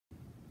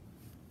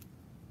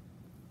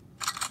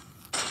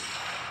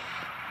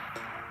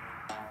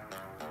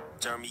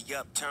Turn me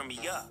up, turn me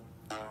up.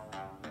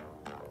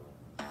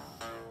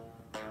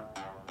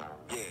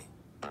 Yeah,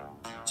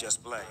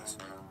 Just Blaze.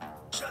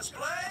 Just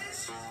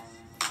Blaze?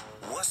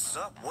 What's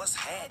up, what's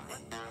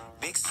happening?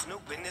 Big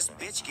Snoop in this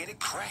bitch, get it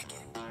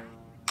cracking.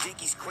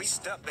 Dickies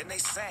creased up and they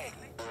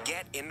sagging.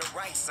 Gat in the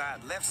right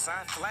side, left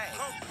side flag.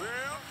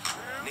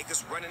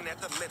 Niggas running at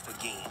the lip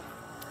again.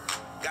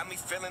 Got me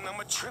feeling I'm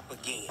a trip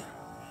again.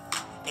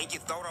 And you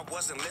thought I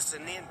wasn't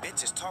listening?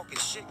 Bitches talking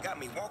shit got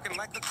me walking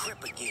like a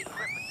crip again.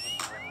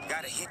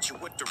 Gotta hit you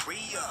with the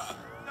re-up.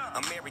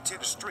 I'm married to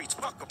the streets,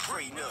 fuck a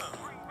prenup.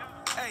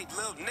 Hey,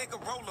 little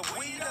nigga, roll a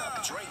weed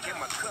up. Drink in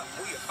my cup,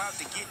 we about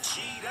to get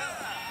G'd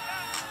up.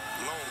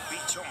 Long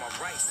Beach on my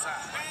right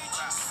side,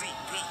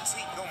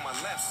 CPT on my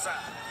left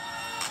side.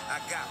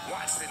 I got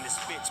Watts in this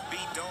bitch,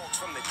 B-Dogs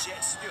from the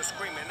Jets still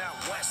screaming out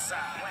West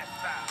Side.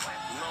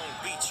 Long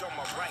Beach on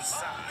my right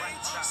side,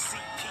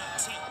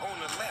 CPT on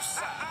the left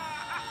side.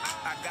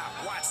 I got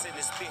Watts in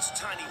this bitch,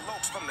 Tiny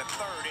Lokes from the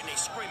 3rd, and they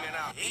screaming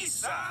out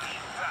East Side.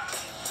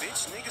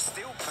 Bitch, niggas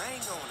still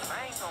bang on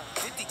them.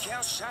 50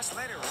 cal shots,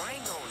 let it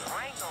rain on them.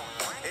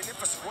 And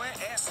if a square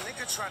ass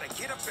nigga try to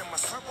get up in my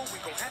circle, we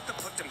gon' have to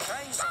put them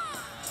things on.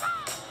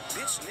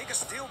 Bitch,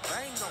 niggas still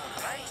bang on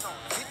them.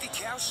 50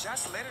 cal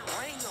shots, let it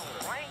rain on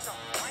them.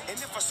 And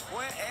if a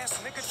square ass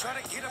nigga try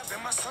to get up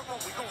in my circle,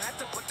 we gon' have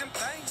to put them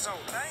things on.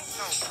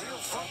 Still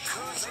fuck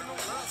cuz, ain't no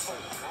love for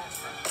them.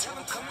 Tell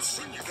them come and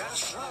see me, got a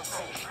slug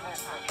for them.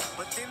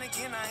 But then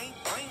again, I ain't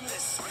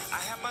brainless. I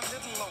have my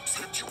little Lokes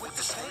hit you with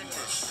the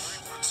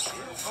stainless.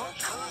 Still fuck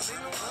cuz,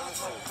 ain't no love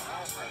for them.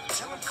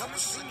 Tell them come and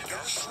see me,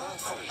 got a slug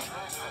for them.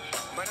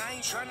 But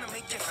I ain't trying to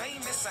make you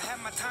famous. I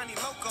have my tiny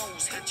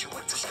locos hit you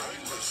with the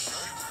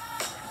stainless.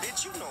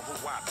 Bitch, you know who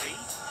I be.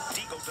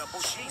 Digo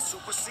double G,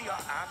 super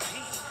CRIP.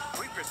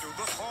 Creeping through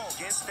the fog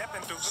and stepping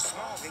through the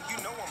smog. And you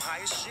know I'm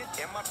high as shit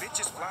and my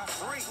bitches fly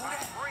free. Who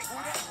that?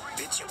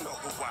 Bitch, you know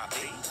who I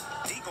be.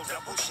 Digo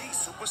double G,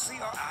 super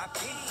CRIP.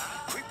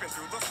 Creeping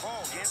through the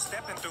fog and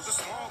stepping through the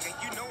smog. And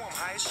you know I'm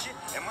high as shit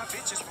and my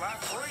bitches fly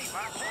free.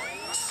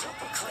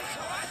 Super clean,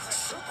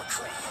 super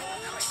clean,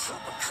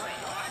 super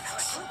clean,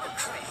 super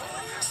clean,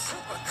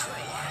 super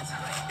clean.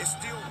 It's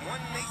still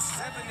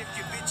 187 if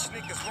you bitch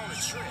niggas wanna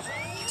trip.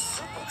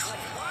 Super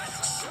clean,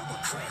 super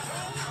clean,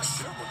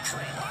 super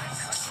clean,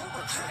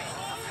 super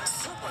clean,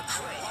 super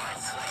clean.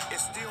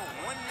 It's still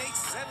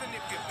 187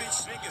 if your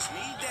bitch niggas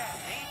need that.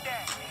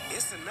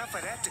 It's enough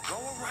of that to go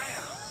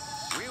around.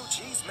 Real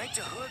G's make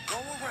the hood go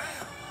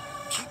around.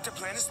 Keep the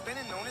planet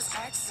spinning on its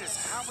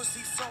axis. How is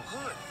he so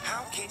hood?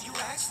 How can you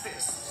ask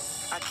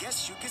this? I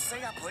guess you could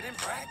say I put in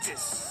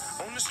practice.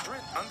 On the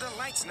strip, under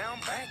lights, now I'm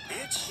back,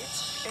 bitch.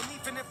 And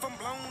even if I'm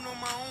blown on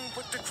my own,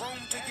 put the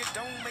chrome to your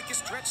dome, make it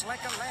stretch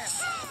like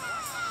elastic.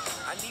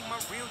 I need my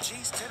real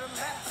G's to the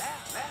left.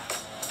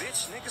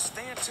 Bitch, niggas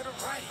stand to the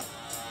right.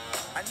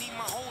 I need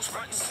my hoes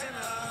front and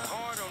center.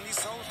 Hard on these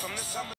hoes from the summer.